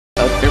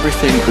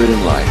everything good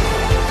in life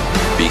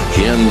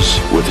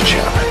begins with a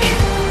challenge.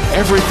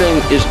 Everything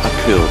is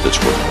uphill that's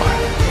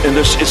worthwhile. And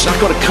it's not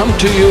going to come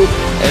to you,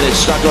 and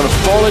it's not going to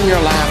fall in your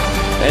lap,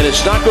 and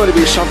it's not going to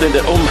be something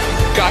that, oh my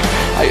God,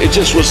 it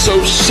just was so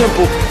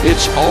simple.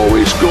 It's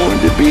always going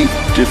to be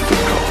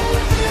difficult.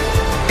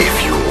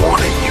 If you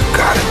want it, you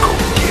gotta go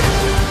get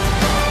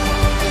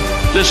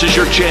it. This is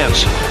your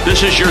chance.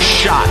 This is your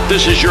shot.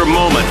 This is your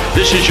moment.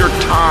 This is your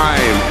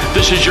time.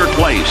 This is your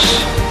place.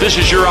 This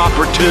is your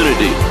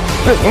opportunity.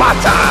 This is my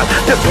time.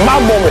 This is my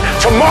moment.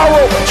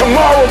 Tomorrow,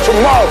 tomorrow,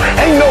 tomorrow.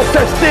 Ain't no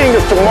such thing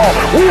as tomorrow.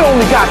 We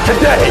only got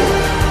today.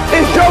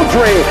 It's your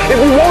dream. If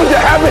you wanted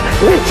to have it,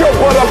 get your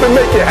butt up and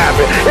make it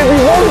happen. If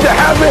you wanted to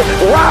have it,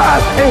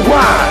 rise and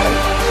grind.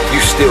 You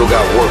still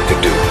got work to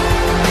do.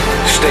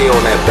 Stay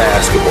on that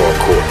basketball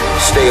court.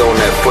 Stay on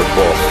that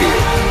football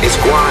field. It's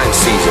grind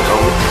season,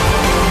 homie.